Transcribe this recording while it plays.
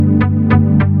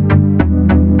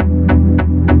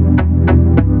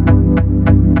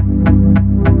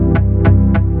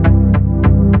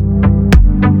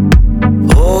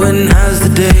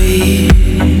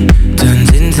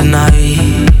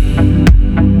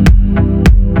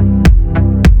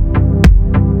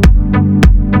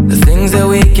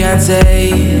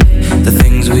say the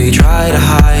things we try to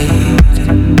hide.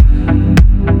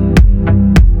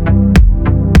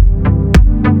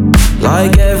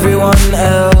 Like everyone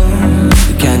else,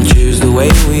 we can't choose the way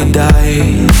we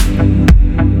die.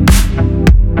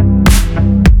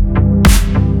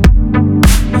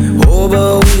 Oh,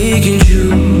 but we can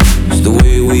choose the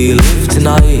way we live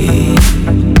tonight.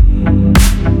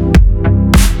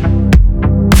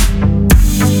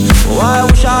 I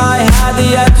wish I had the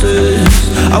answers,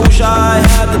 I wish I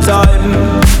had the time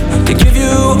to give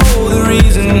you all the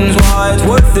reasons why it's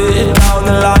worth it down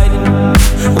the line.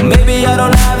 Well, maybe I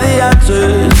don't have the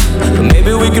answers, but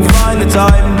maybe we can find the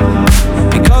time.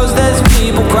 Because there's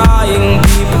people crying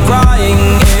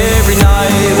every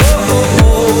night. Oh, oh,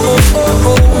 oh, oh,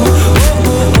 oh,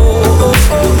 oh, oh,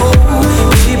 oh, oh.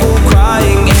 People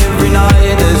crying every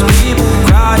night, there's people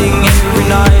crying every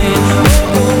night.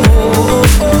 Oh, oh,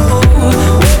 oh, oh,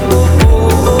 oh.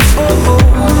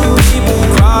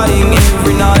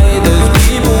 Every night, there's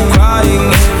people crying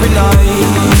every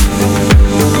night.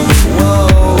 Whoa,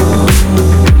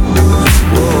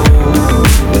 whoa.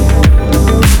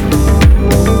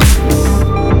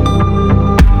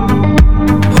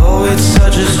 Oh, it's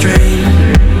such a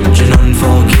strange and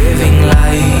unforgiving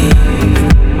life.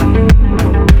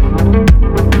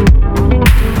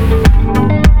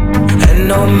 And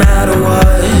no matter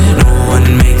what, no one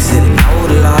makes it out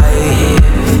alive.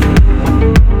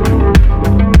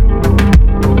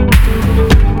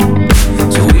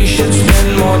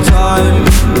 Time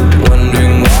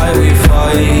wondering why we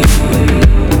fight.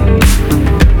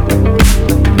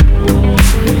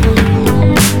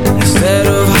 Instead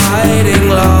of hiding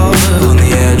love on the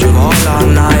edge of all our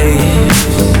nights.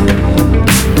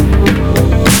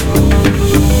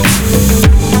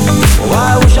 Oh, I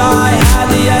wish I had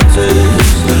the answers,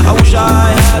 I wish I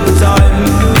had the time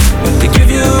to give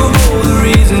you all the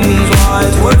reasons why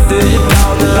it's worth it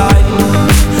down the line.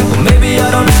 Well, maybe I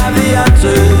don't have the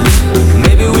answers,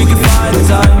 maybe we can find the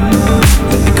time.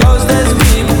 Because there's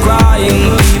people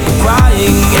crying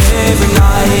every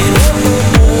night.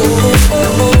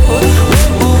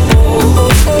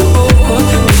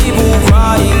 People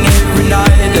crying every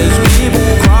night, there's people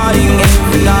crying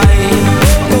every night.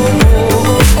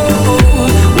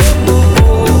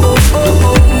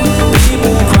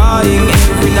 People crying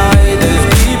every night, there's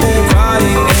people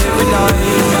crying every night.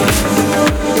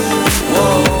 Whoa.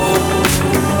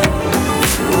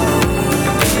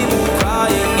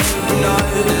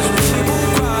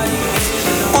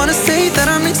 Wanna say that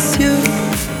I miss you,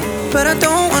 but I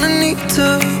don't wanna need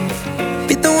to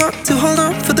be the one to hold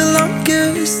on for the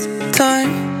longest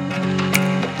time.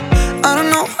 I don't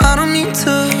know, I don't need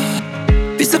to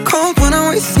be so cold when I'm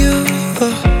with you,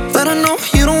 but I know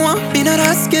you don't want me not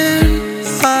asking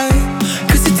why.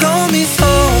 Cause you told me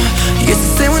so. You used to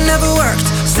say we never worked,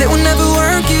 say we'll never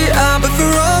work it out. But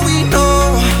for all we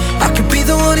know, I could be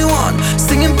the one you want,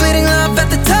 singing bleeding love at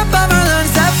the top of our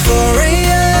lungs at 4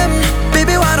 a.m.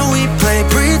 Baby, why don't we play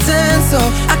pretend so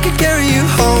I could carry you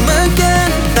home again?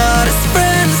 Not as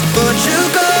friends, would you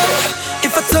go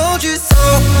if I told you so?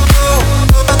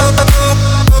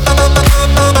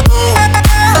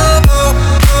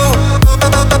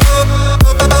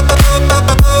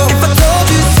 If I told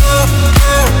you so.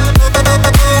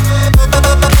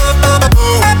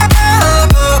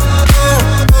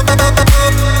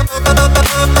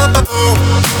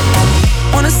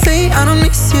 Wanna say I don't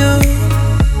miss you,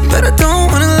 but I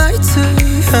don't wanna lie to you.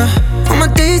 All my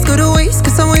days go to waste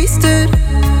cause I wasted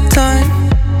time.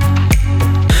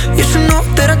 You should know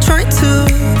that I tried to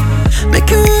make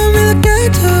you want me like I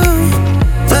do,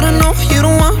 but I know you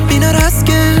don't want me not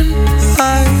asking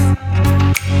why.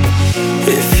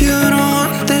 If you don't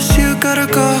want this, you gotta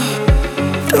go.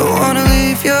 Don't wanna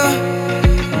leave you,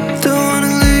 don't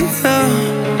wanna leave you.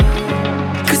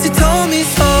 Cause you told me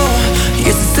so. You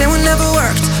used to say we never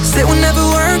worked, say we'll never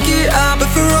work it out. But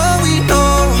for all we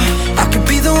know, I could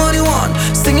be the one you want,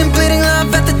 singing bleeding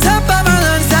love at the top of our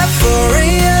lungs at 4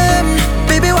 a.m.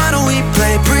 Baby, why don't we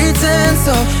play pretend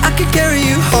so I could carry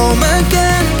you home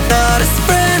again? Not as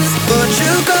friends, would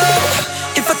you go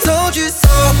if I told you so?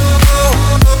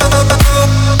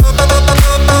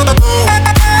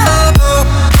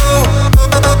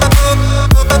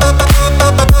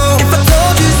 If I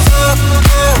told you so.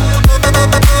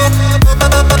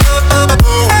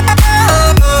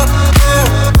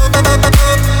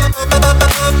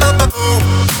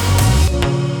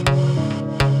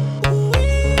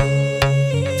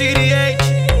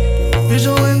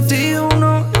 Piso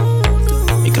 21,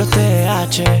 micro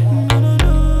TH,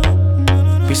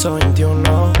 Piso 21,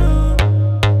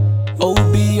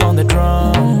 OB on the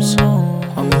drums,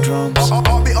 on the drums.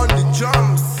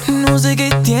 No sé qué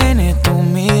tiene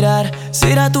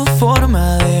Será tu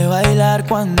forma de bailar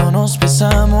cuando nos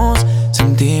besamos.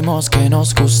 Sentimos que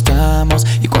nos gustamos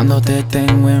y cuando te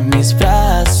tengo en mis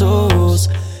brazos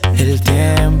el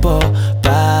tiempo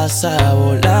pasa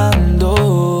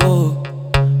volando.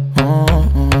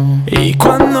 Y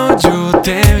cuando yo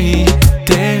te vi,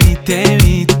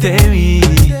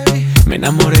 me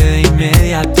enamoré de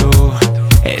inmediato.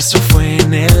 Eso fue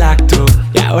en el acto.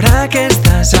 Y ahora que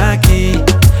estás aquí,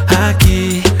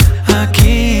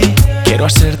 quiero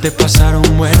hacerte pasar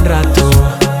un buen rato,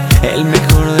 el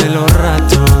mejor de los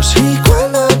ratos. Y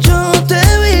cuando yo te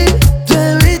vi,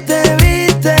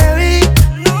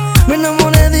 me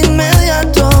enamoré de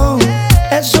inmediato.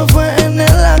 Eso fue en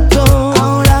el acto.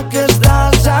 Ahora que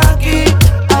estás aquí,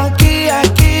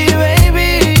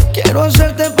 baby, quiero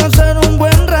hacerte pasar un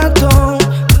buen rato,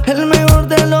 el mejor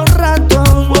de los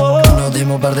ratos. Nos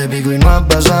dimos par de pico y no ha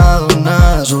pasado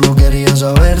nada. Solo quería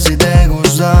saber si te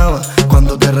gustaba.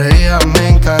 Cuando te reías me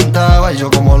encantaba y yo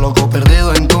como loco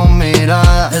perdido en tu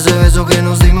mirada. Ese beso que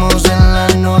nos dimos en la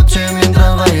noche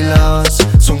mientras bailabas,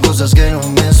 son cosas que no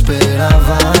me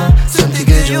esperaba. Sentí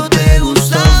que yo te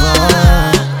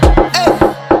gustaba.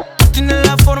 Tienes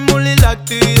la fórmula y la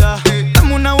actividad.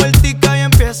 Dame una vueltica y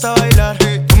empieza a bailar.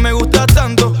 Tú me gustas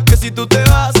tanto que si tú te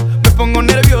vas me pongo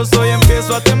nervioso y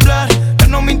empiezo a temblar. Ya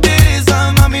no me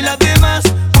interesa, mami, las demás.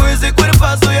 Pues ese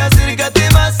cuerpazo y acércate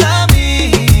más a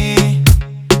mí.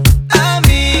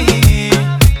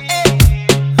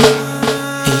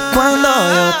 Y cuando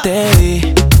yo te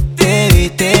vi,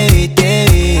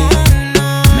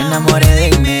 me enamoré de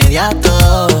inmediato.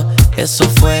 Eso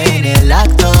fue en el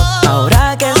acto.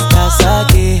 Ahora que estás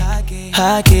aquí,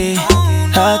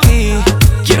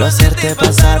 quiero hacerte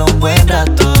pasar un buen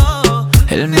rato,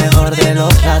 el mejor de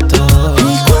los ratos.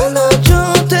 Y cuando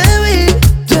yo te vi,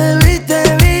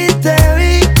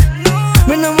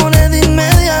 me enamoré de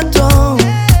inmediato.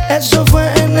 Eso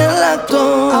fue en el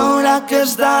acto. Ahora que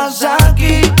estás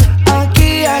aquí,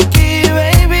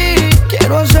 baby,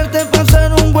 quiero hacerte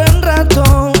pasar un buen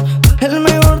rato, el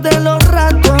mejor de los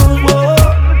ratos.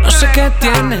 No sé qué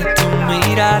tiene tu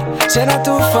mirar, será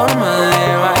tu forma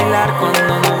de bailar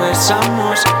cuando nos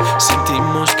besamos.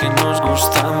 Sentimos que nos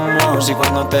gustamos y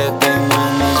cuando te tengo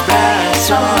en mis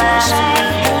brazos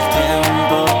el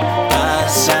tiempo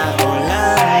pasa volando.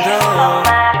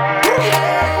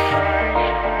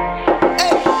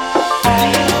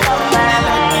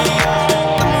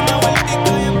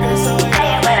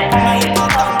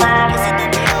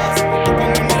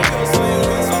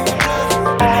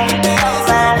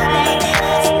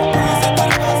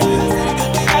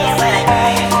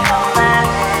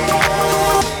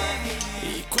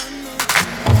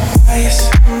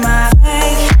 My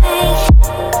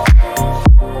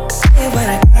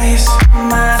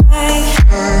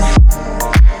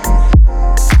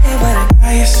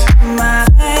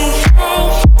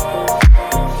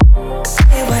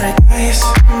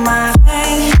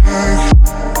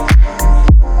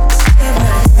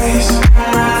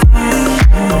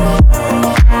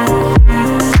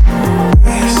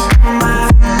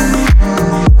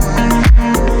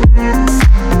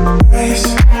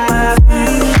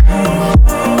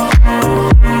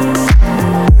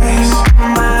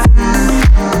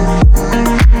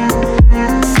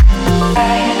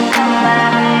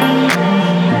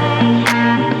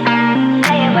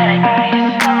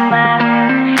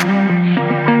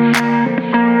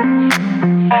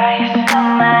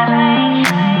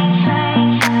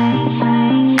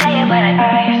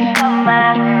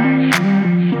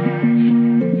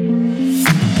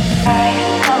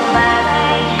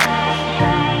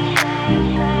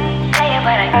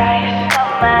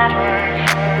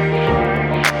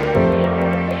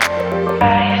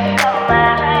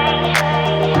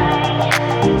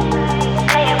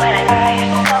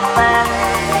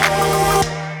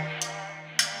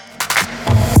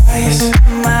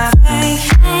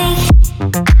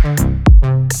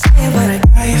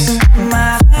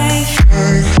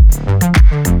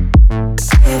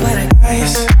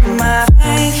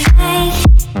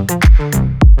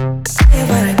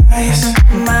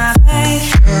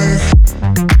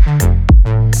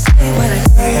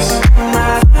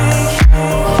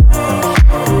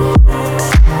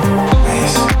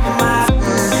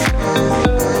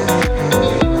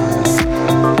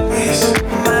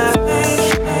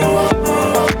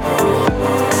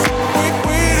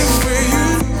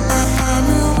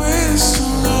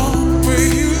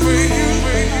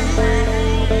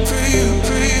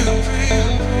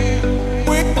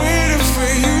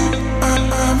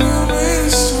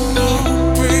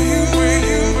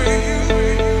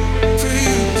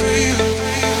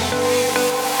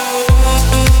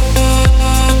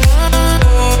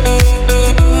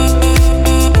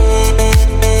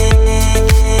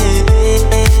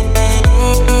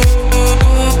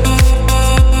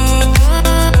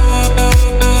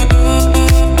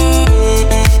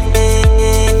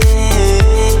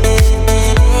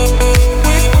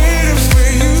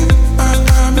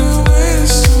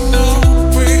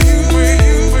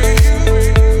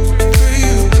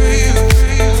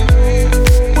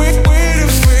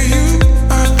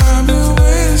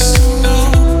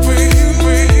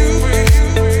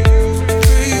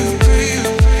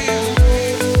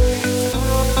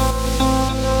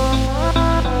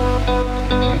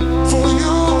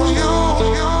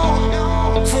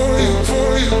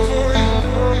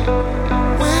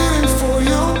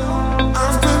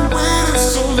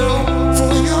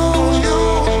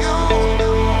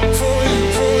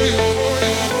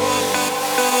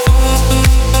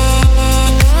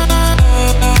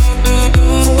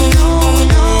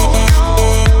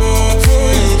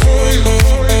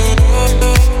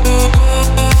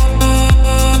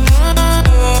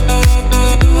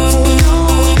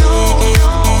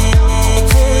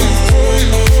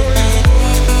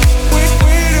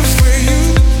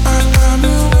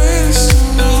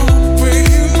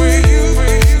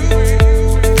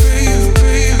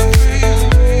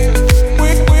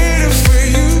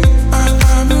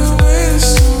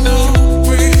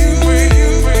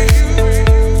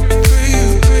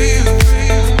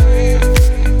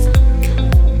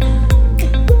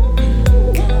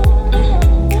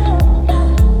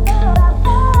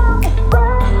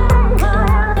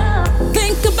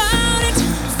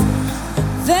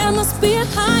There must be a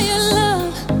higher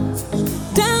love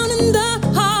down in the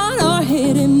heart or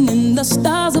hidden in the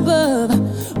stars above.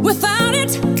 Without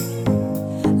it,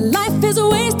 life is a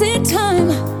wasted time.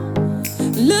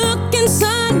 Look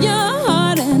inside your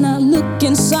heart and I look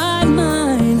inside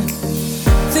mine.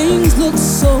 Things look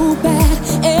so bad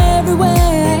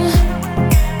everywhere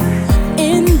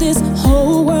in this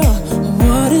whole world.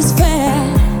 What is fair?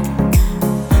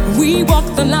 We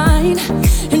walk the line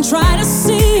and try to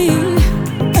see,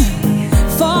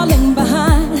 falling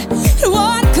behind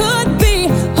what could be.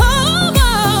 Oh,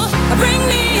 oh, bring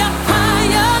me a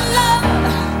higher love.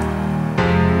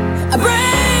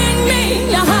 Bring me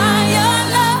a higher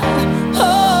love.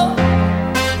 Oh,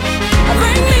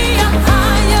 bring me a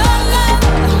higher love.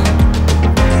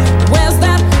 Where's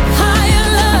that higher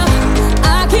love? I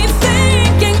keep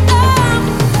thinking of.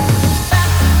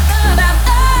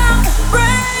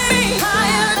 Bring me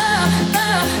higher love.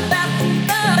 Bring me higher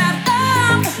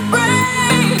love.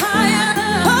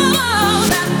 Oh,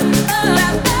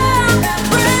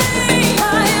 bring me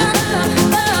higher love.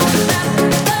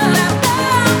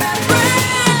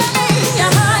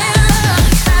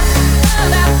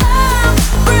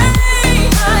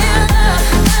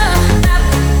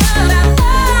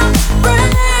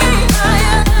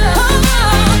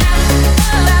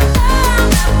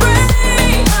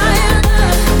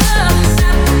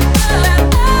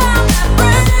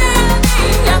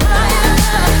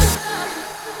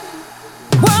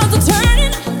 Worlds are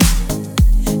turning,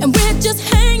 and we're just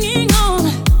hanging on,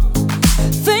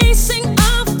 facing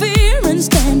our fear and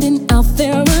standing out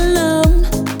there alone.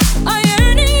 I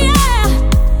yearning, yeah,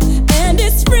 and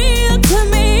it's real to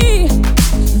me.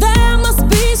 There must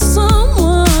be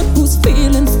someone who's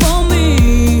feeling for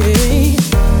me.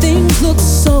 Things look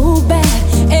so bad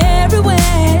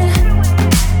everywhere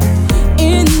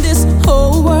in this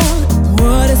whole world.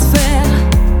 What is fair?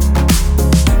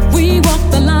 We walk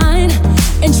the line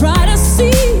and try to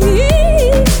see,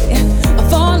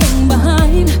 falling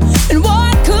behind and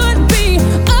what could be.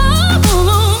 Oh,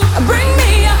 bring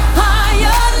me a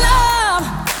higher love,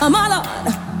 my Lord.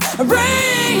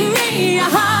 Bring me a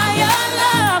higher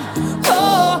love.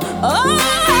 Oh,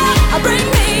 bring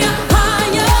me a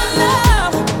higher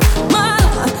love, my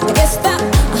Lord. It's that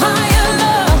higher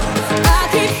love I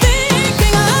keep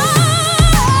thinking of.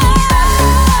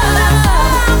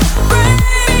 Bring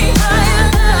me higher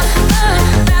love.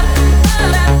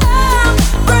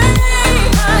 Bring me higher love. Bring me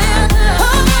higher love.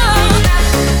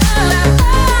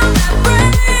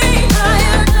 Bring me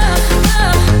higher love.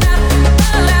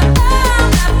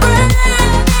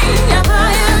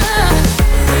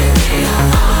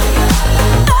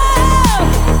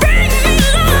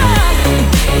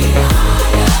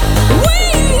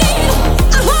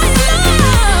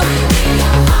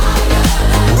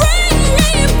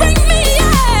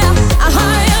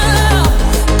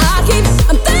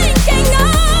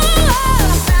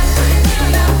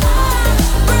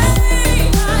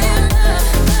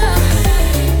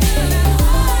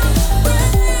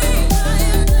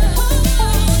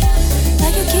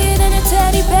 Like a kid and a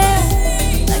teddy bear,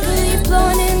 like a leaf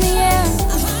blowing in the air.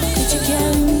 Could you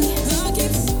carry me?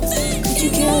 Could you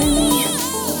carry me?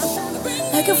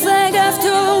 Like a flag after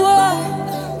a war,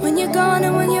 when you're gone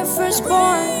and when you're first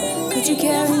born. Could you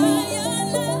carry me?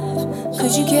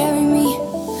 Could you carry me?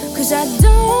 'Cause I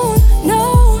don't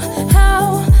know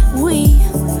how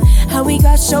we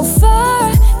got so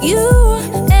far, you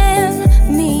and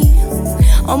me.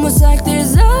 Almost like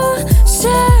there's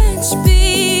oceans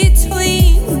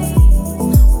between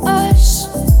us.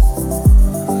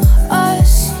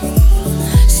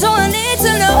 So I need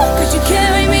to know, could you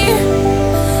carry me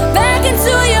back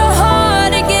into your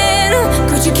heart again?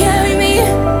 Could you carry me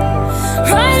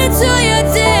right into your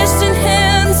distant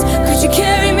hands? Could you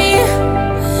carry me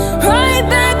right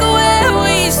back where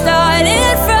we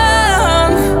started from?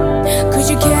 Could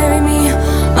you carry me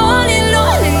on and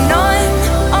on and on,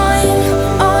 on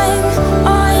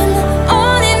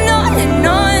and on, and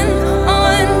on,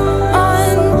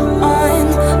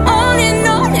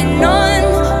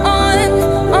 on and on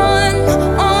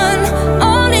and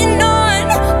on, and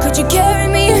on. Could you carry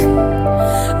me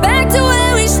back to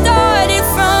where we started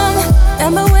from?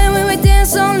 Remember when we would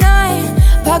dance all night,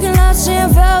 parking lots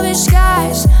and velvet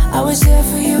skies? I was there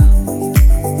for you,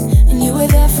 and you were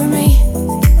there for me.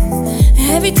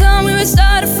 Every time we would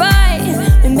start a fight,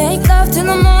 we make love till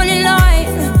the morning light.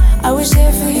 I was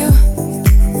there for you,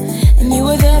 and you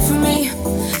were there for me.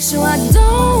 So I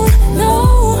don't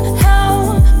know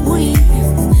how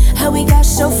we got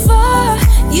so far,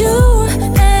 you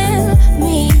and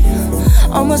me.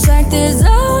 Almost like there's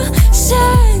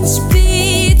oceans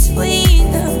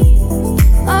between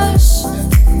us.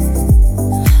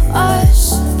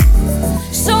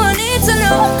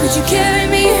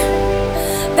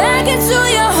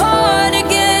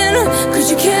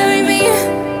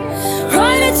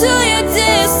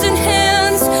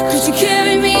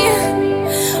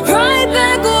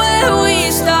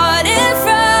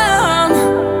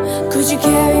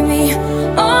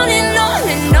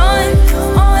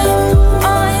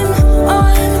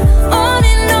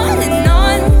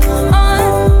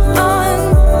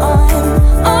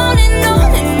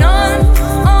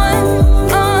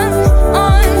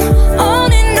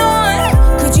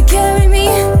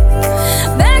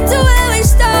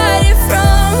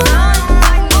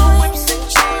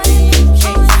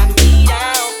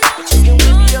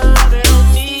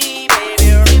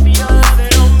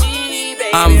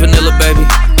 I'm vanilla, baby.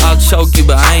 I'll choke you,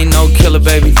 but I ain't no killer,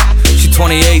 baby. She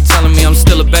 28, telling me I'm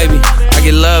still a baby. I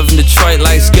get love in Detroit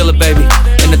like Skillet, baby.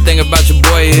 And the thing about your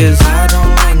boy is I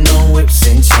don't like no whips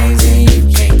and chains, and you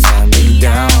can't tie me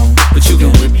down. But you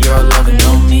can whip your lovin'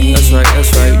 on me. That's right,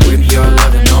 that's right. Whip your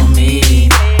lovin' on me.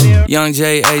 Young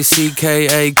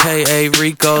J-A-C-K-A-K-A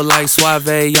Rico like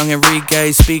Suave, young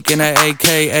Enrique speaking at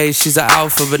AKA. She's an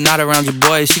alpha but not around your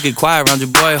boy. She get quiet around your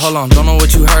boy. Hold on, don't know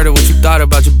what you heard or what you thought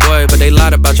about your boy, but they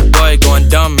lied about your boy. Going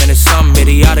dumb and it's something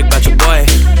idiotic about your boy.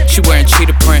 She wearing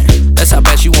cheetah print, that's how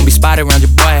bad she won't be spotted around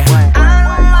your boy. I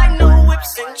don't like no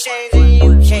whips and chains, and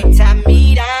you can't tie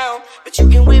me down. But you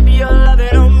can whip your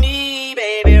lovin' on me,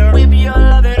 baby. Whip your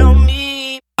lovin' on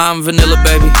me. I'm vanilla,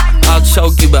 baby. I'll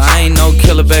choke you, but I ain't no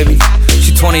killer, baby.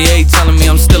 She 28, telling me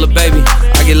I'm still a baby.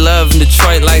 I get love in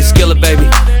Detroit like Skillet, baby.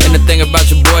 And the thing about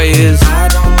your boy is I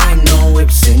don't like no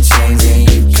whips and chains, and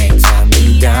you can't tie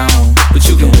me down. But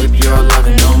you can whip your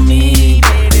lovin' on me,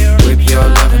 baby. Whip your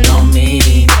lovin' on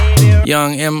me.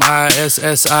 Young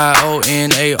M-I-S-S-I-O-N-A-R-Y.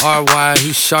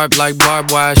 He sharp like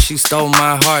barbed wire. She stole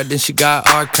my heart, then she got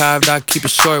archived. I keep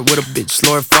it short with a bitch,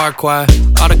 Lord Farquhar.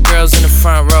 All the girls in the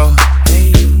front row,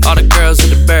 all the girls at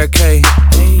the barricade,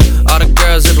 all the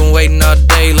girls have been waiting all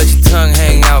day. Let your tongue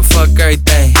hang out, fuck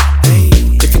everything.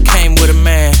 If you came with a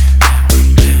man,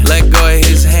 let go of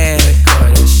his hand.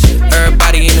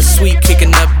 Everybody in the suite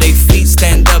kicking up they feet.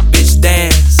 Stand up, bitch,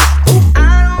 dance.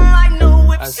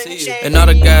 I see you. And all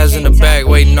the guys in the back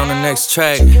waiting on the next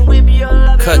track.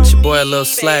 Cut your boy a little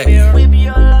slack.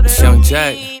 It's Young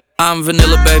Jack. I'm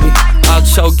vanilla, baby. I'll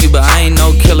choke you, but I ain't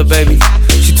no killer, baby.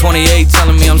 She 28,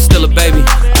 telling me I'm still a baby.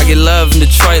 I get love in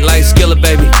Detroit like Skillet,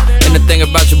 baby. And the thing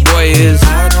about your boy is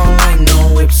I don't like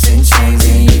no whips and chains,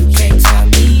 and you can't tie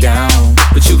me down.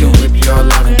 But you can whip your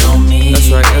lovin' on me. That's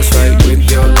right, that's right. Whip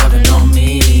your lovin' on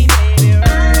me.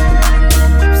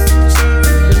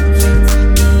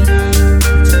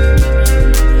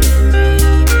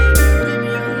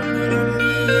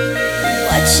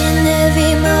 Watching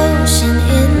every motion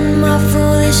in my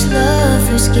foolish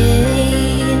lover's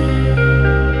game.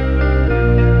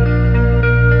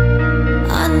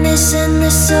 On this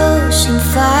endless ocean,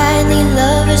 finally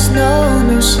lovers know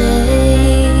no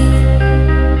shame.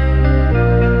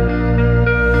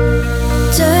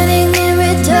 Turning and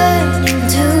returning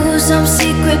to some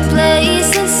secret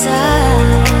place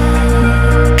inside.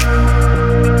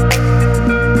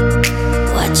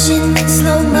 Watching in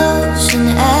slow motion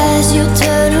as you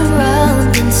turn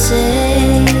around and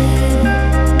say,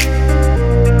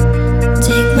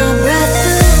 take my breath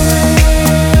away.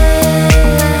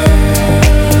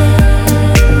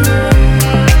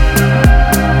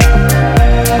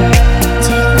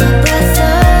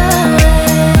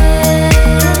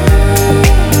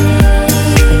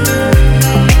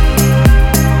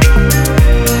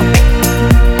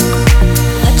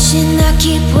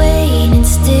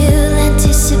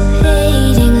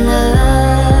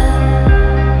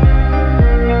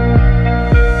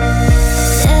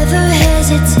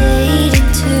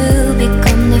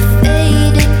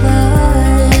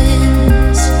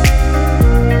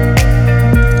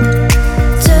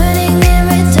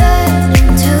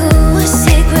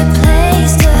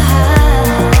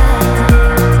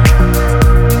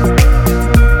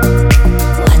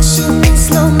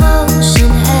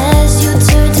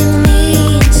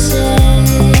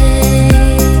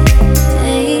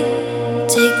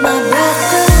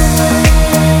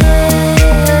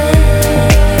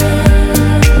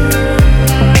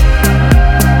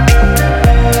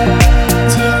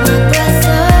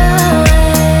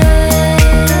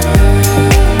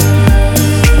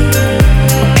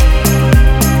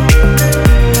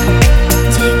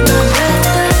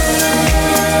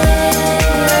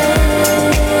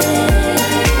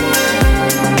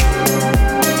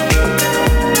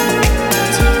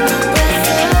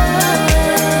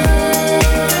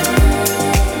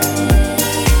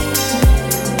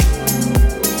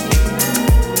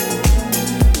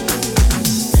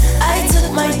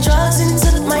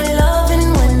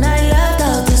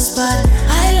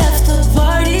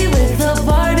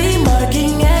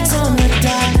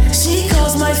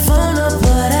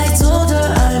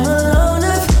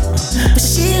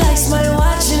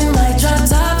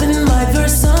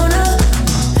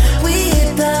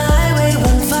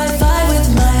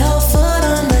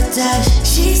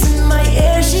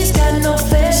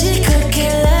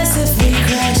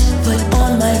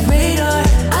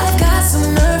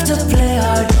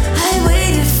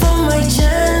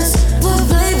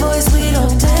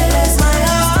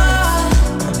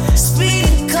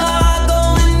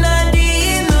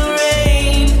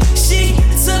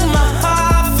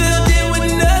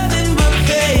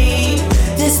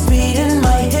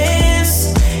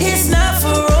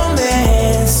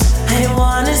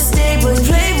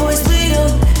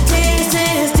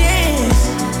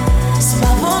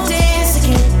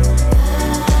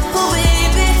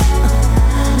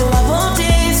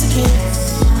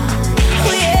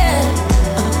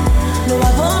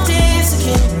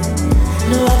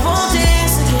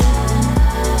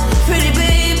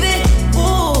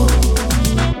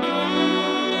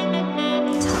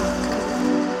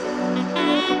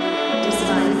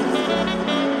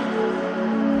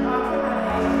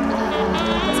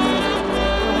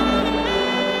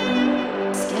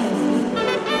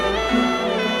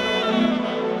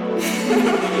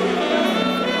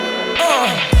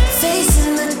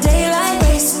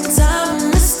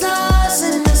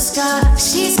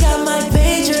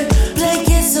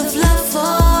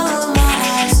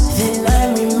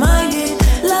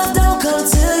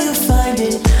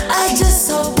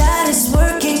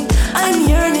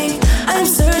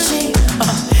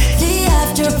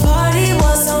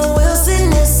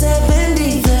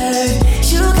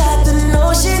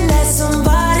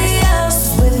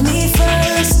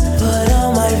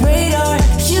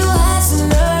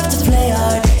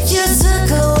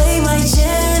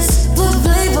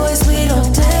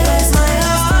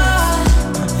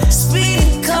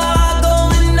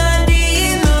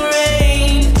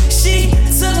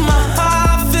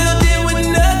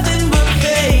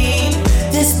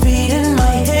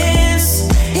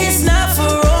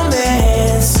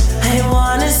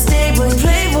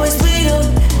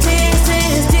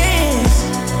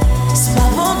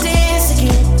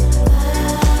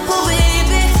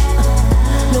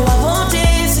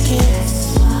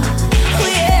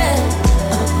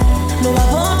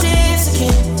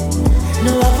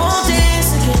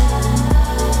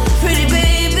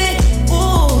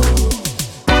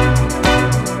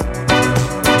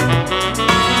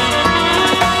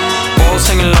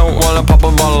 while I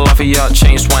pop a bottle off of ya.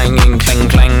 Chain swinging, clang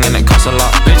clang, and it costs a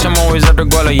lot. Bitch, I'm always after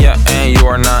Guala, yeah, and you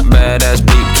are not badass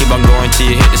beat. Keep on going till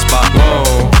you hit the spot.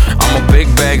 Whoa, I'm a big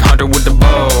bag hunter with the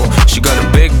bow. She got a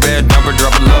big bed, number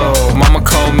drop it low. Mama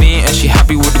called me and she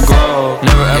happy with the grow.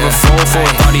 Never ever fall for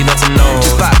a party that's a no.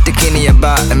 Just pop the Kenny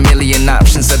about a million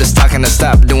options. So just talking to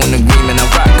stop doing agreement. I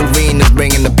rock arenas,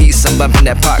 bringing the peace. I'm bumping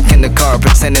that park in the car,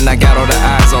 pretending I got all the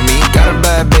eyes on me. Got a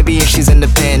bad baby and she's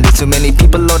independent. Too many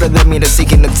people older than me that's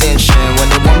seeking attention. When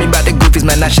they want me about the goofies,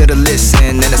 man, I should've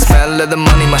listened. And the smell of the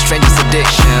money, my strangest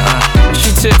addiction. She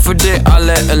tit for dick, I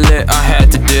let her lit. I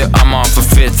had to dip, I'm off a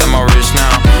fifth, I'm all rich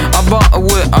now. I bought a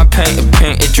whip, I paint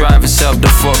it drive itself. The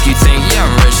fuck you think? Yeah,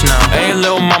 I'm rich now. Hey,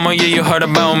 little mama, yeah, you heard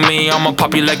about me. I'ma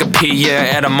pop you like a pea,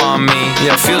 yeah, edamame.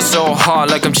 Yeah, feel so hot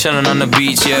like I'm chilling on the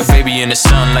beach. Yeah, baby in the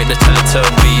sun like the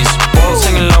Teletubbies. Balls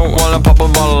hanging low while I pop a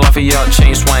bottle off of ya.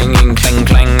 Chain swinging, clang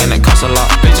clang, and it costs a lot.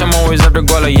 Bitch, I'm always after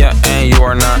Guala, yeah, and you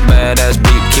are not badass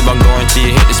beat. Keep on going till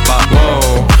you hit the spot.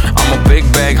 Whoa, I'm a big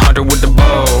bag hunter with the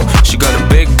bow. She got a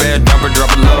big bed, number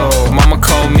drop it low. Mama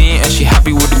called me and she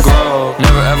happy with the grow.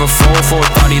 Never ever fall for a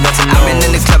party that's a no. I've been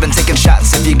in the club and taking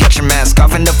shots. If you get your mask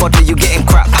off in the photo, you getting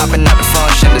crap. Hopping out the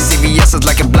function. The CVS is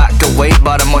like a block away.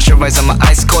 Bought a moisturizer, my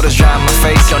ice cold is dry on my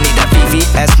face. Don't need that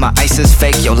VVS, my ice is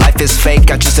fake. Your life is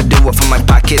fake. I choose to do it for my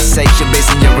pocket's sake. You're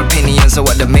basing your opinions on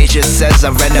what the major says.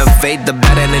 I renovate the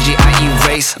bad energy I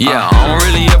erase. Yeah, I don't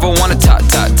really ever wanna top.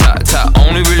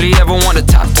 Only really ever wanna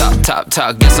top.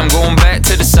 Guess I'm going back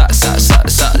to the side.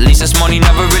 At least this money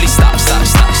never really stop.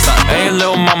 Hey,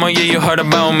 little mama, yeah, you heard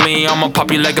about me. I'ma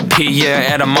pop you like a pea,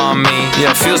 yeah, edamame.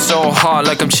 Yeah, feel so hot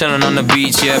like I'm chilling on the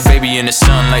beach. Yeah, baby in the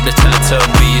sun like the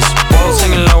Teletubbies. Balls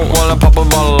hanging low while I pop a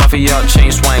bottle off of ya.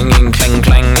 Chain swinging, clang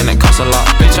clang, and it costs a lot.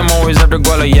 Bitch, I'm always after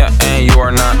Guala, yeah, and you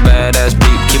are not badass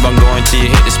beat. Keep on going till you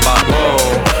hit the spot. Whoa,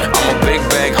 I'm a big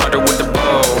bag hunter with the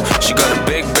bow. She got a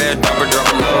big bed, number drop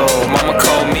it low. Mama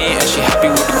called me and she happy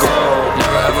with the grow.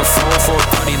 Never ever fall for a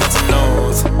party that's a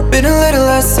nose. Been a little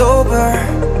less sober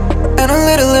and a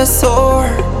little less sore.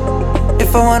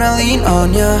 If I wanna lean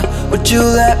on ya, would you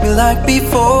let me like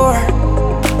before?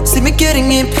 See me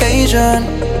getting impatient,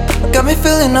 got me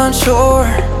feeling unsure.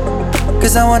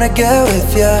 Cause I wanna get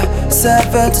with ya,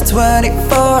 7 to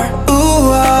 24.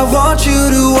 Ooh, I want you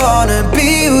to wanna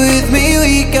be with me.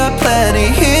 We got plenty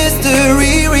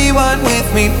history, rewind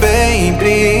with me,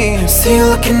 baby. See you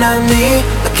looking at me,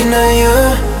 looking at you.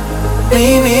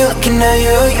 Me looking at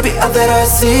you, you be all that I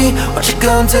see. What you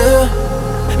gon' do?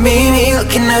 Me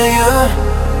looking at you.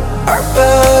 Our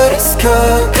bodies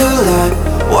could collide.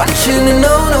 Want you to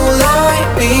know, no lie.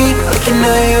 Me looking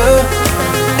at you.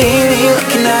 Me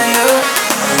looking at you.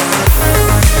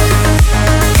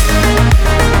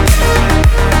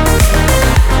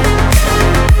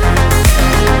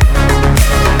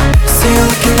 See you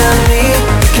looking at me,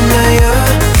 looking at you.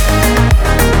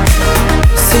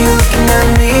 See you looking at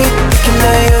me, looking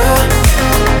at you.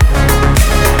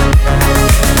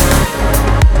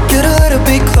 Get a little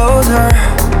bit closer,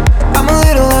 I'm a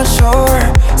little unsure.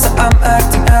 So I'm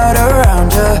acting out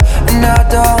around you, and I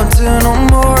don't want to no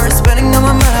more. Spending on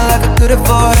my money like I could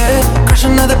afford it. Crush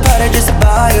another party just to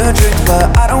buy a drink.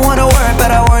 But I don't wanna worry,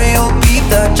 but I worry you'll beat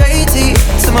the JT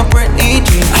to my Britney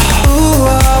jeans. Ooh,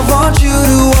 I want you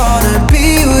to wanna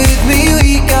be with me.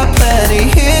 We got plenty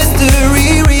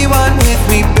history, rewind with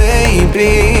me,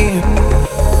 baby.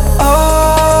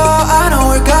 Oh, I know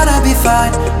we're gonna be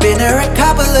fine. Been here a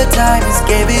couple of times,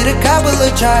 gave it a couple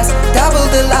of tries, double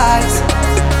the lies.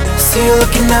 See you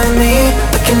looking at me,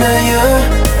 looking at you.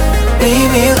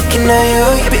 Me looking at you,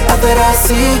 you be all that I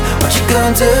see. What you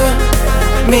gon' do?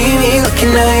 Me looking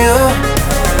at you.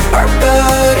 Our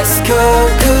bodies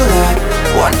could collide.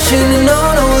 Want you to know,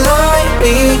 no lie.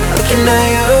 Me looking at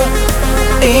you.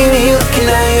 Me looking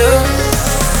at you.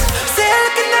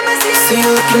 See you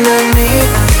looking at me,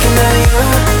 looking at you.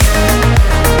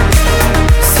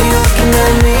 See you looking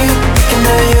at me, looking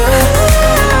at you.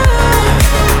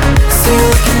 See you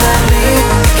looking at me,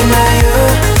 looking at you.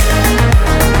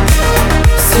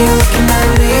 See you looking at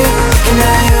me, looking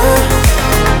at you.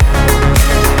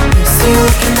 See you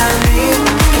looking at me,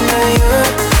 looking at you.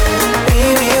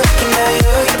 Baby, looking at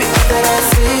you. You be all that I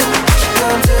see. What you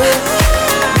gon' do?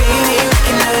 Baby,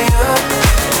 looking at you.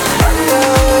 I know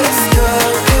it's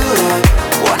good.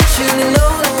 Want you to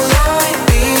know, no lie.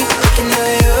 Be looking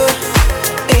at you.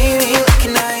 Baby,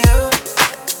 looking at you.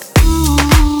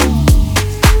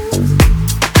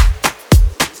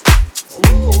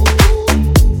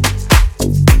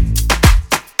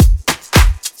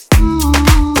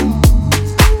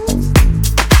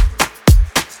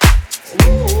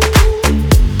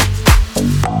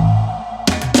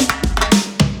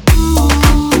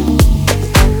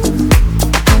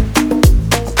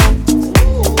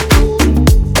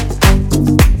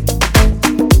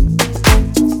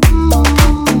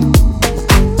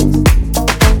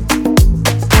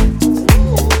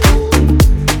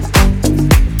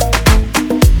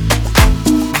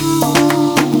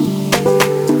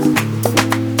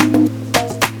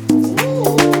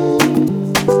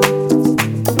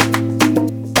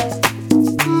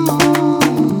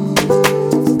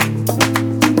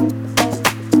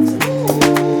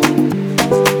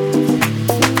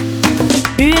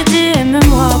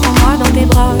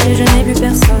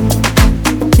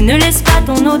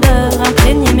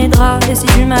 et si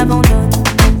tu m'abandonnes,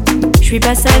 je suis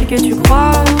pas celle que tu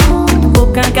crois.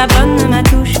 Aucun cabron ne m'a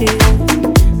touché,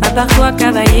 à part toi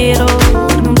caballero,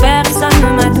 non personne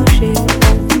ne m'a touché.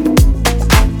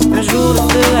 Un jour le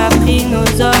feu a pris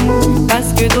nos hommes,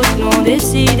 parce que d'autres l'ont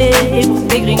décidé. Et pour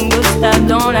des gringos stables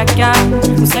dans la cave,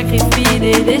 on sacrifie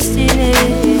des destinées.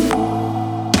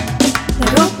 La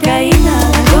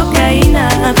cocaïne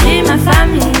a pris ma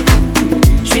famille.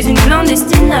 Je suis une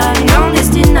clandestina à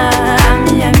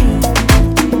Miami.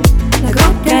 La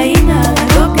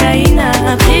cocaïne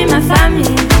a pris ma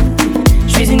famille.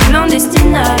 Je suis une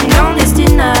clandestina à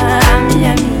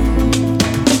Miami.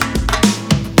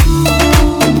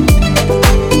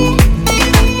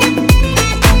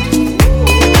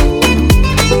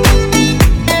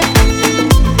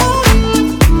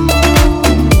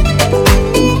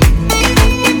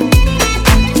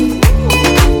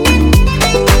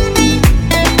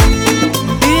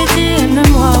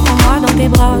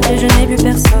 Et je n'ai plus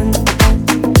personne.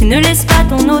 Ne laisse pas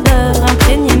ton odeur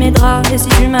imprégner mes draps. Et si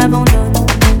tu m'abandonnes,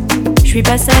 je suis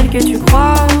pas celle que tu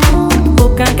crois.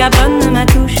 Aucun cabron ne m'a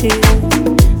touché,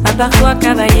 à part toi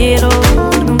caballero,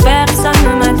 non personne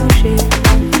ne m'a touché.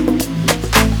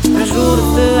 Un jour le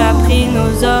feu a pris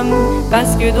nos hommes,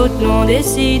 parce que d'autres l'ont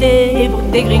décidé. Et pour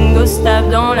des gringos stables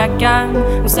dans la canne,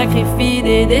 on sacrifie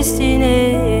des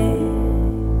destinées.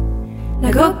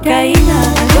 La cocaïne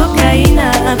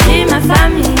a pris ma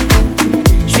famille.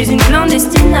 Je suis une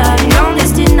clandestina à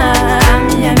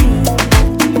Miami.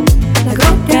 La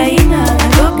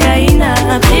cocaïne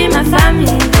a pris ma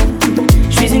famille.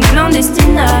 Je suis une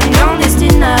clandestina à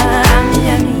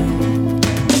Miami.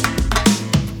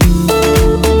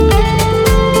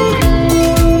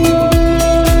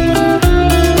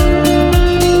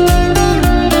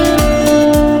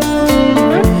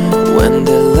 When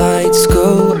the lights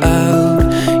go out,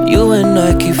 you and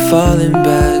I keep falling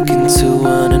back into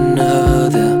one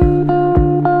another.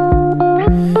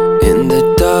 In the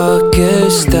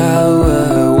darkest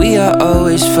hour, we are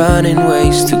always finding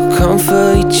ways to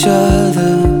comfort each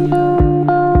other.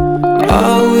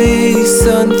 Are we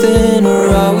something or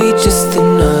are we just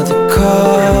another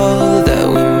call that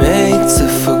we make to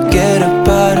forget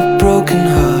about a broken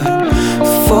heart?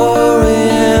 4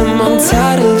 AM on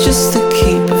title just to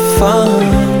keep it fun.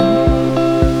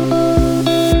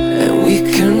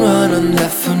 Run on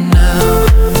that for now.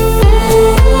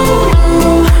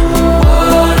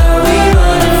 What are we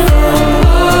running from?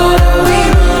 What are we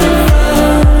running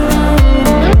from?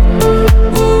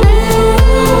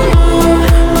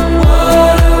 What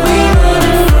are we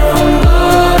running from?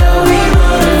 What are we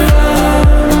running from?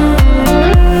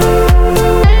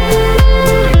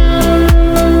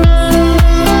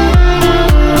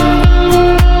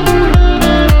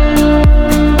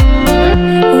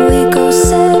 We go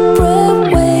separate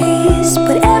ways,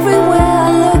 but everywhere I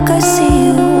look I see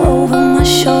you over my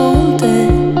shoulder.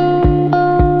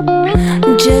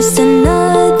 Just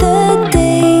another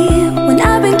day when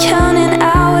I've been counting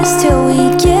hours till we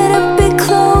get a bit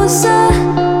closer.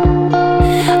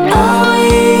 Are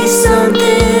we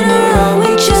something or are we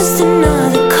just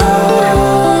another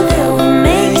call that we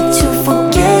make to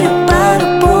forget about a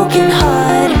broken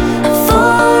heart?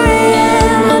 4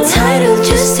 AM untitled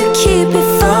just to keep it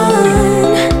fun.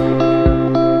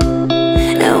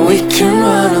 And we can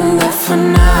run on that for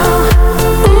now.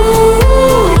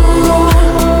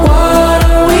 What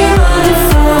are we running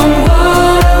from?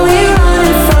 What are we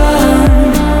running from?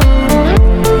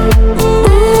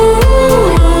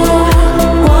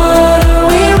 What are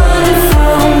we running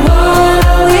from? What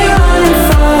are we running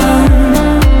from?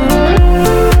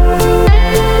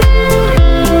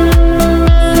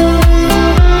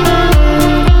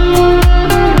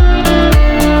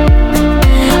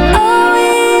 Are we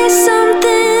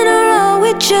something or are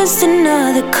we just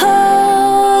another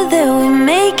call that we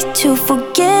make to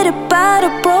forget about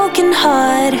a broken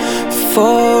heart?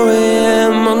 4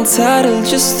 AM on title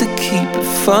just to keep it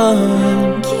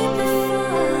fun.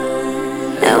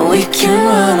 And we can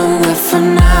run on that for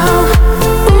now.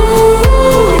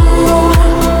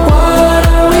 What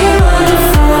are we running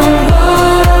from? What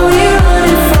are we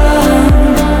running from?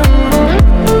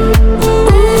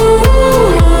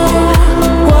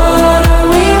 What are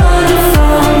we running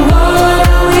from? What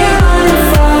are we running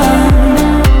from?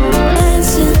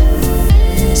 Dancing,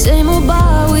 same old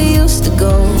bar we used to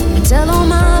go. I tell all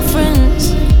my friends,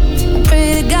 I pray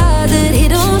to God that he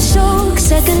don't show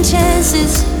second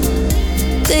chances.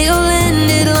 They all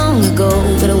ended long ago,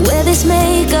 but I wear this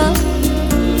makeup,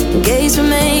 gaze for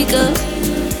makeup,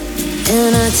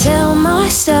 and I tell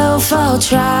myself I'll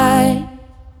try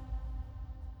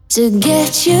to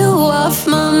get you off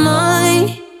my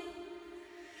mind.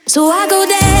 So I go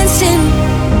dancing,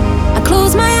 I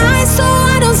close my eyes so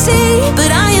I don't see,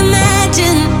 but I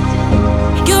imagine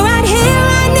you're right here,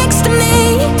 right next to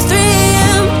me. It's 3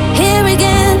 a.m. here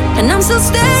again, and I'm still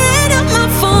staring at my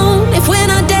phone. If we're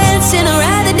not dancing, I'd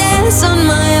rather dance on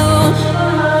my own.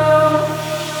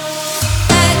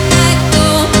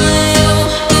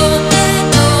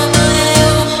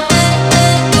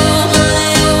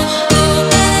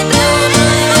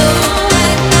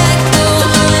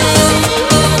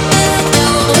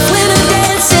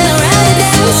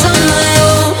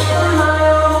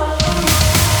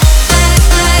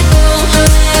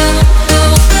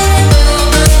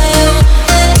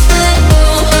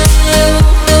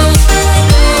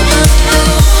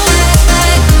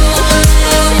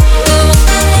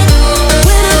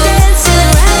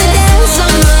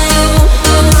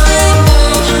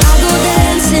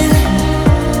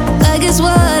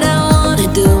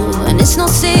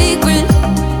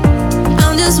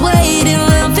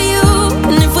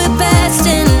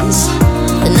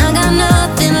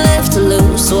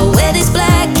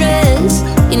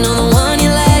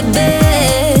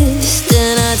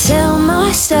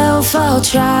 I'll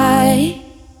try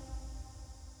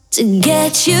to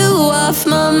get you off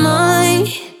my mind.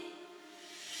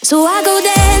 So I go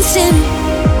dancing,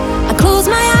 I close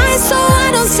my eyes so I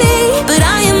don't see, but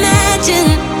I imagine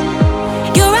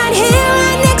you're right here,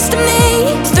 right next to me.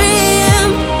 It's 3 a.m.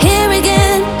 here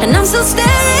again, and I'm still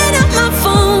staring at my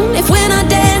phone. If we're not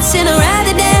dancing, I'd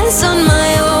rather dance on my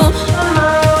own.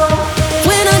 If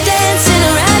we're not dancing,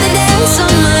 I'd rather dance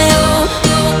on my own.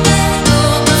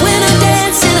 If we're not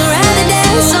dancing, I'd rather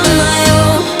dance on my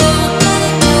own.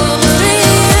 3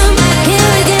 a.m.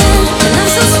 here again, and I'm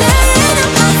still staring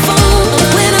at my phone. If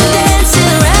we're not dancing,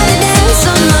 I'd rather dance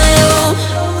on my own.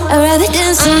 I'd rather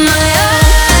dance on my own.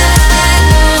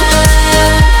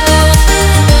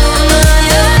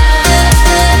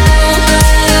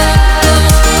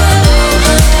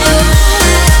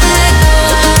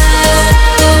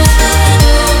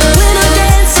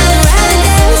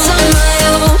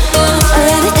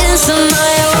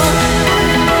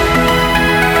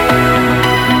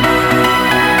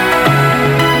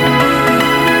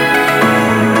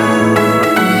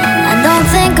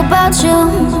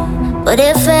 But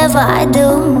if ever I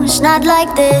do, it's not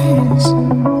like this.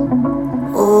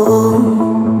 Oh,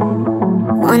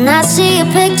 when I see a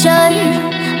picture,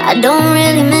 I don't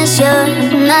really miss you.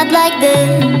 Not like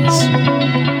this.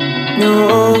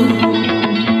 No.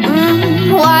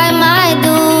 Why am I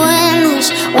doing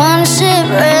this? One sip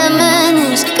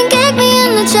reminisce. Can kick me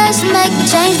in the chest and make me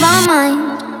change my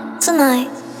mind tonight.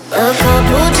 A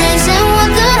couple drinks and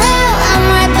what the hell? I'm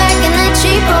right back in that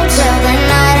cheap hotel. That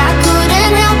night I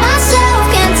couldn't help myself.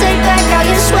 Can't take back how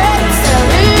you sweat and fell.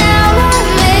 And now I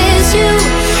miss you.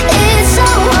 It's so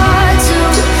hard to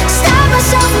stop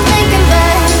myself from thinking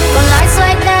back on nights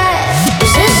like that.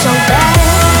 Is this so bad?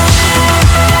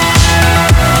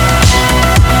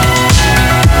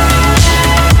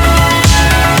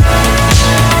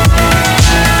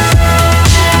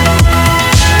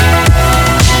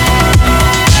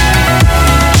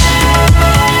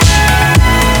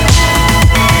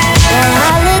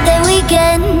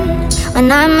 When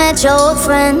I met your old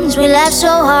friends, we laughed so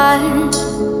hard.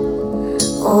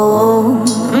 Oh,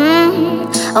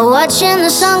 watching the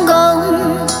sun go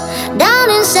down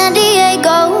in San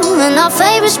Diego, in our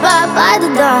favorite spot by the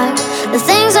dock. The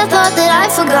things I thought that I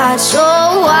forgot. So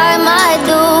why am I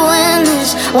doing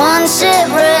this? One sip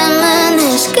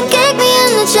reminisce. Could kick me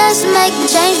in the chest and make me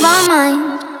change my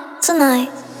mind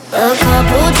tonight. A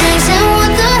couple drinks and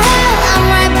what the hell? I'm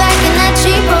right back in that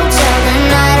cheap hotel. The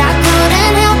night I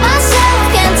couldn't help myself.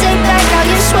 Can't take back how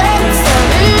you sweat and fell.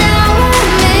 And now I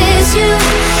miss you.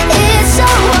 It's so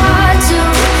hard to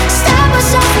stop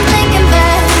myself from thinking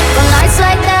back on nights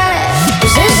like that.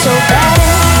 Is this so bad?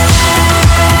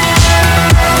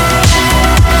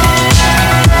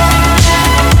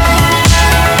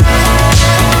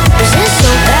 Is this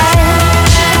so bad?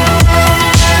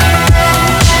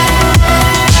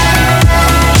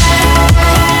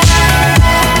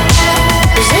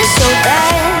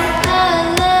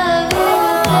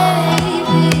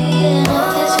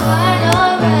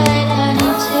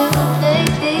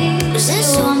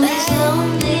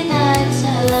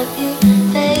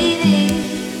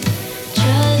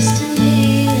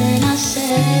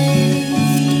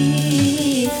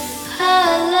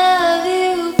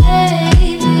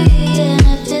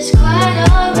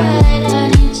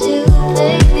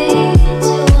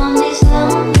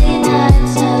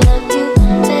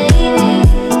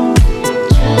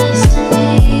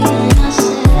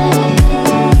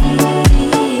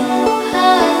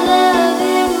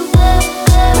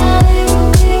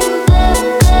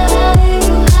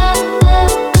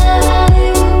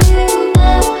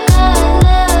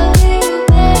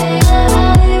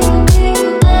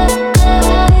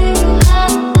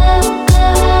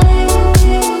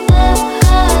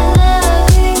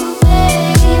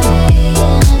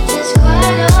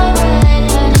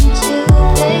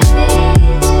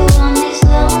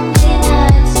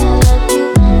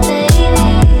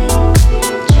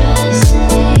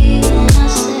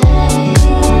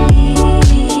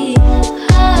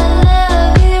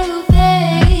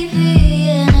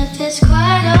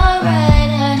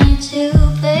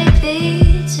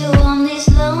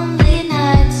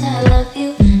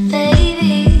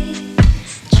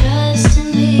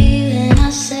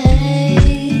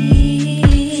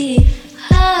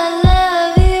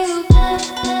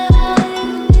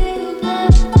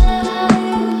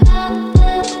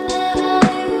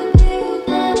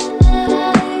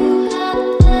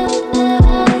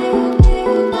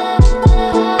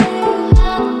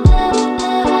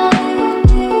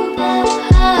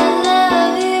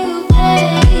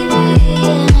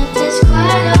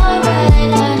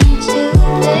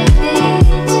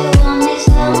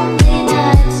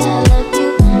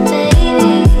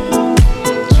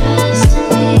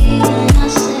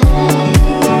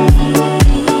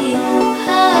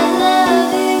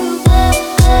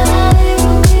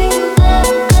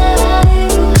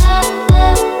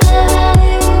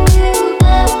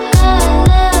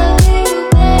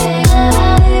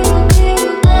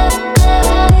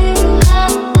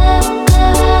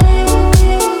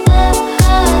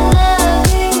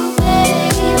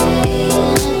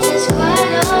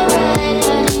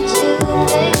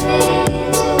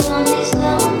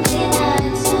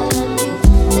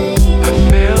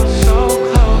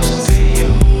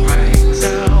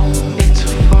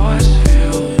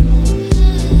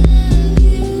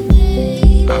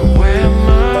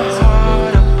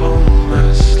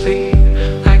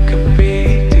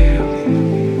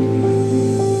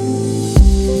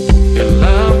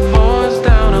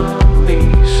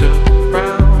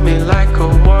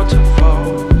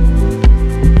 waterfall.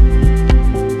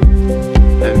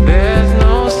 And there's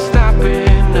no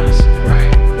stopping us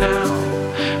right now.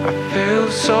 I feel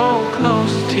so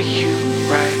close to you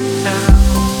right now.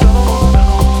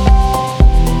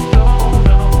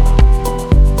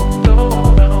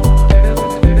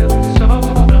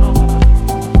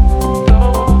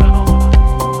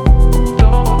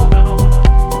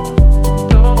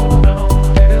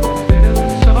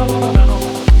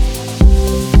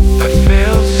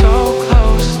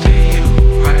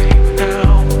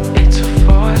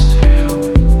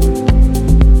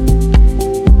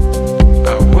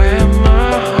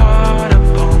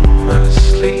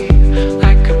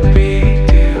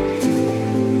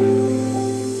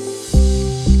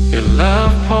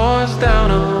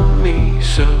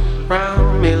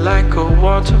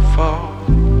 Waterfall,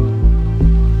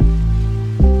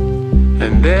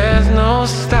 and there's no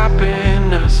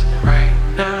stopping us right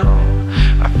now.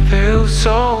 I feel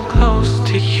so close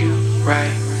to you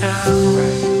right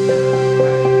now.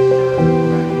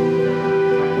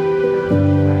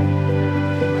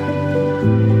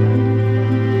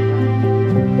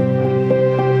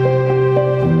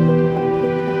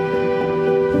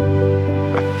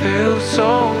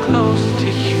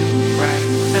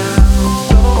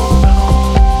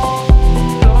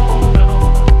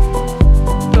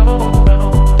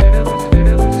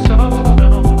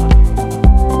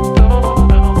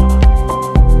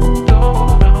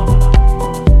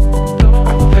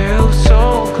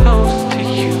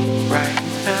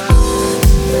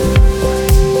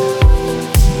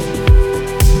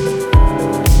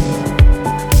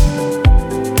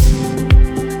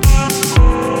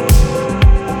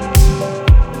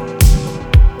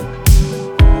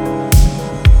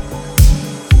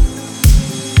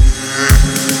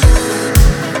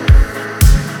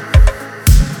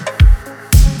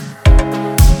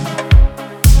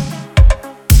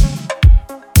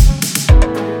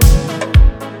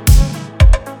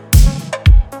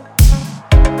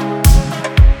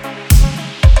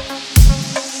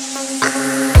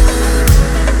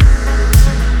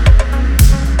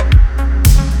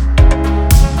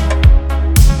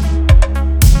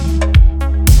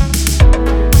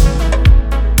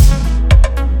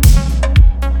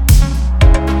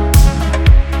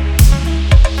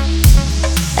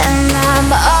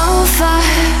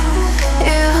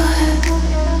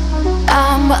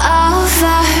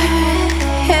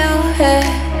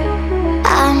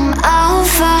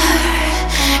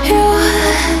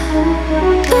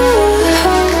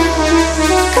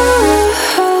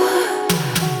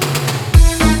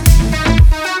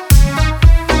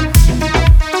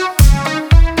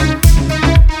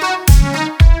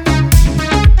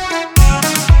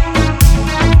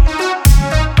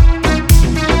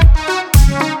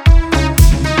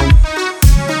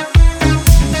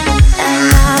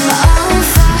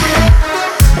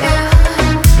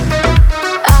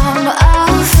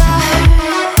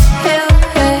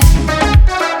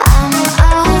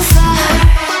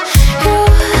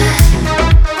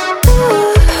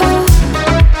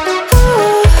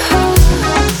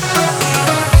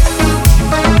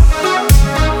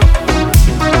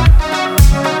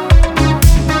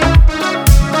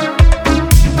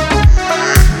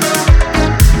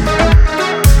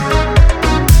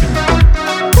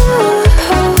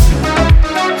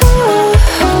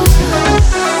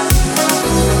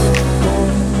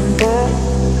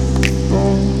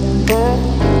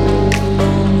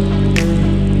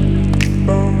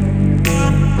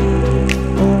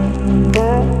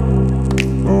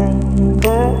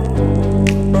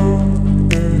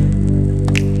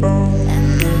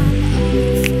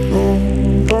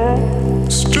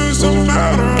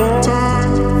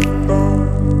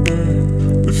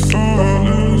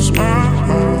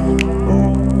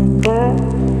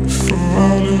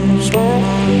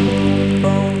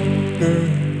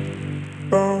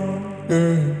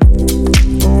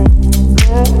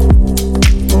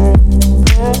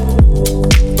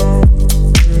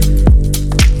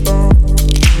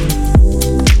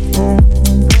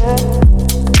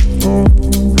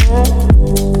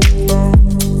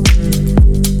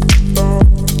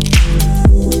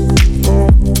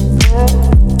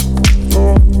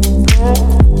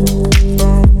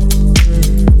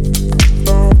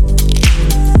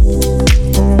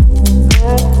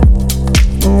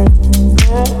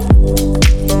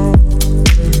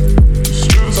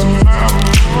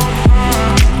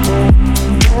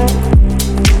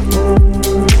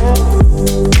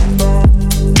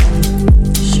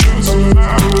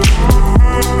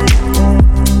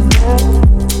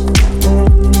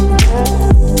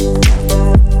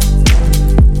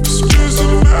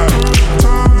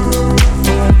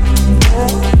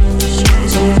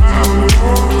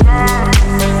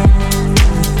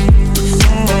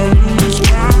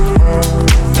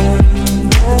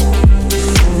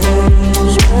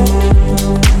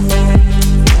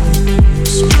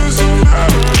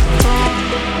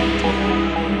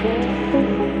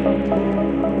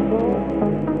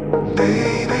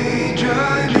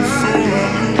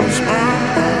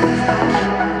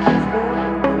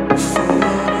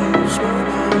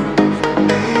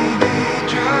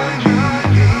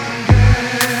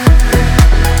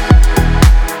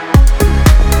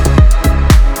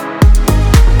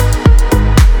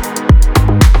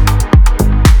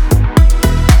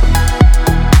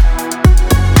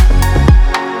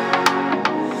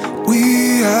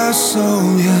 so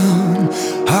young,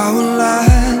 our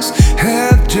lives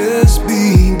have just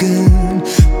begun.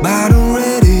 But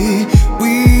already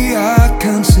we are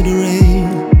considering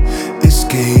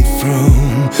escape from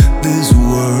this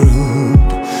world.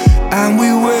 And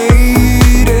we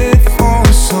waited for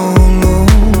so long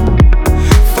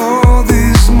for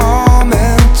this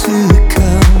moment to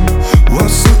come.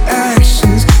 What's the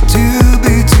actions to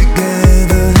be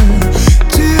together,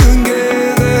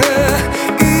 together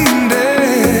in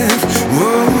death?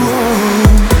 Whoa, whoa.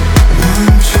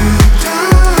 Won't you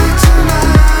die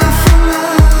tonight for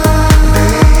love?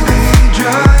 Baby,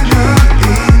 drive me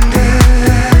in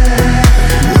death.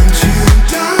 Won't you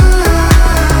die?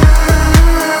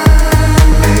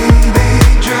 Baby,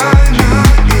 drive me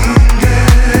in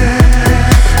death.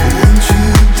 Won't you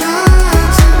die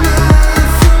tonight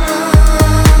for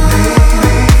love?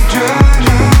 Baby, drive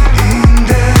me in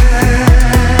death.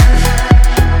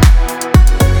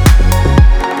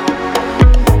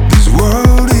 This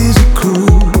world is a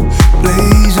cruel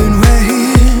place and we're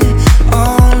here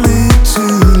only to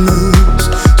lose.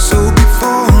 So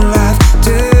before life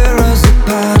tear us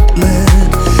apart,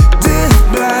 let death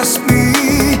blast me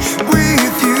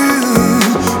with you.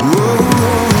 Whoa,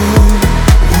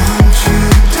 won't you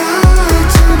die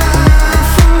tonight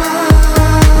for love?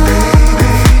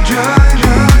 Baby, drive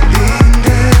me in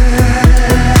death.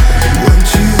 Won't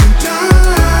you die?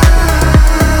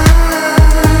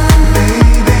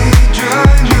 Baby,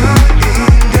 drive me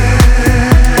in death.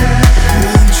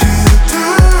 Won't you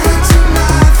die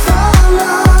tonight for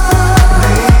love?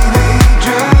 Baby,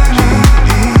 drive me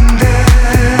in death.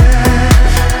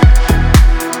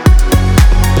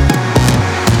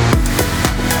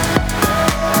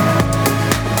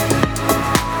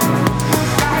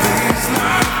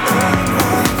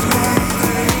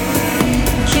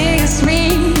 Kiss me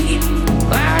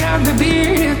out of the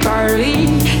beer party,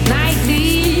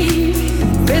 nightly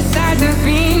beside the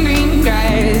green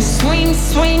grass. Swing,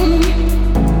 swing,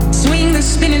 swing the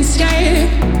spinning step.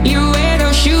 You wear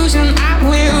those shoes and I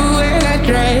will wear that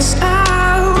dress.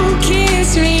 Oh,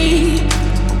 kiss me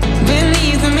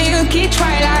beneath the milky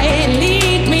twilight.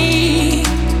 Lead me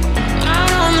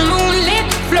out on the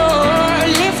moonlit floor.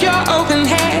 Lift your open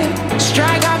head,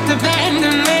 strike up the band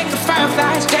and make the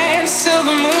fireflies dance.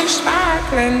 Silver moon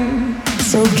sparkling.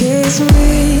 So kiss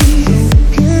me.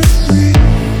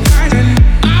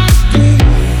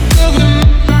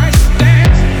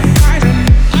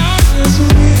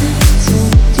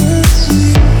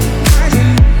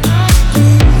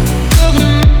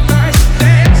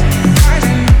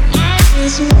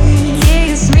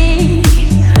 Kiss me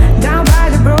down by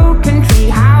the broken tree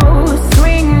house.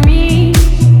 Swing me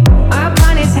up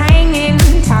on its hanging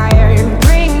tire.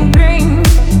 Bring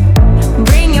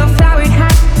your flowered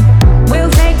hat.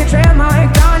 We'll take a trail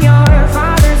mark on your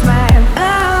father's map.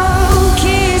 Oh,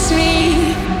 kiss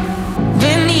me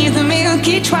beneath the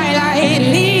milky twilight.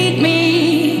 Lead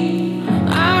me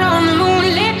out on the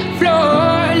moonlit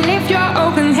floor. Lift your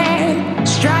open head,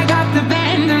 strike up the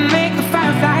band and make the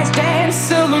fireflies dance.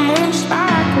 Silver moon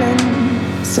sparkling.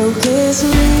 So kiss me.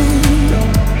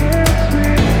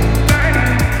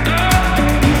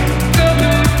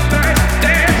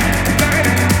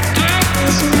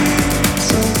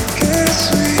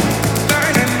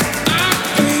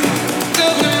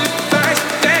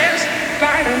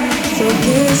 So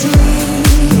kiss me.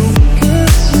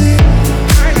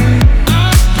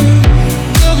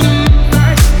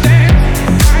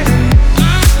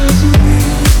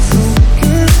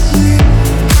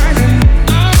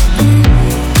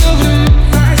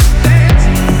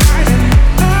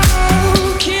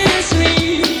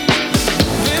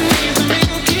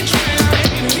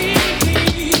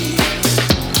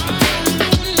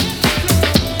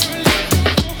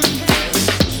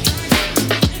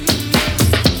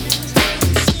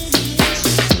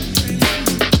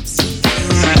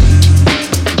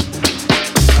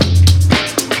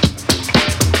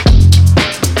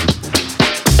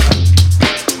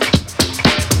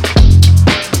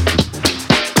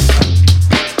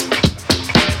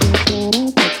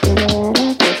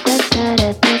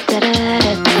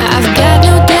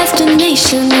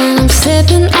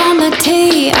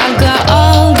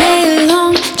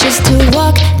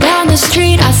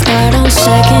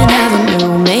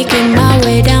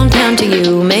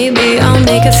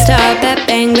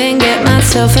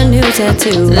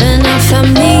 Tattoo. Then I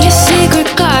found me a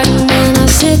secret garden and I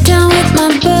sit down with my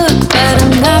book. But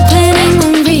I'm not planning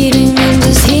on reading, I'm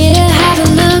just here to have a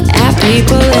look at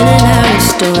people in and out of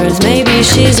stores. Maybe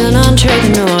she's an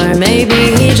entrepreneur,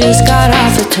 maybe he just got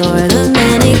off a tour. The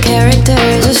many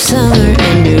characters of summer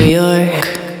in New York.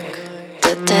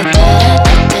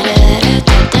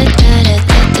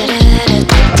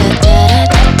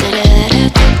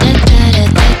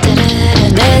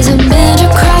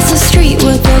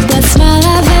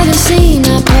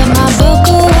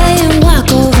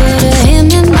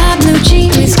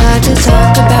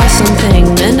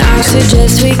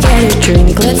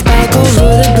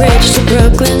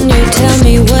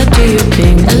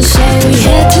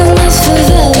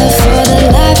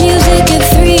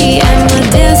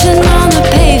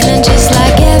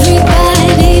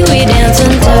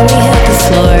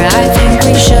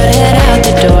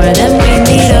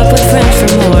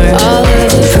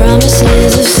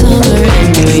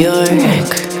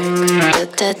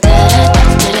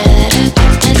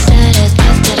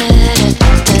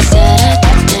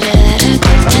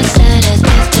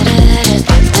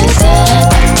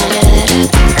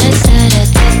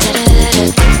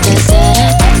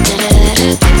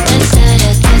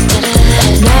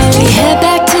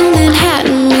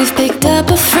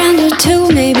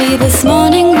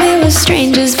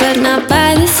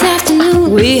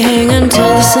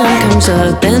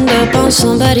 things up, end up on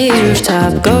somebody's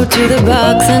rooftop. Go to the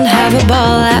box and have a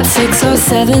ball at 6 or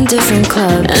 7 different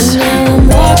clubs. And now I'm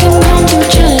walking home through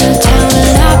Chinatown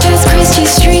and out past Christie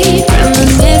Street,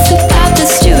 reminisce about the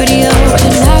studio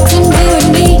and knocks and you and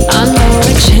me. I know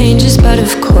it changes, but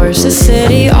of course the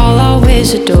city I'll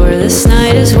always adore. This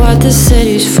night is what the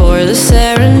city's for, the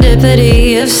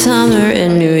serendipity of summer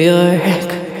in New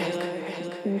York.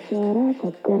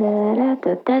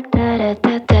 Da da da da da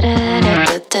da da da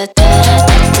da da da.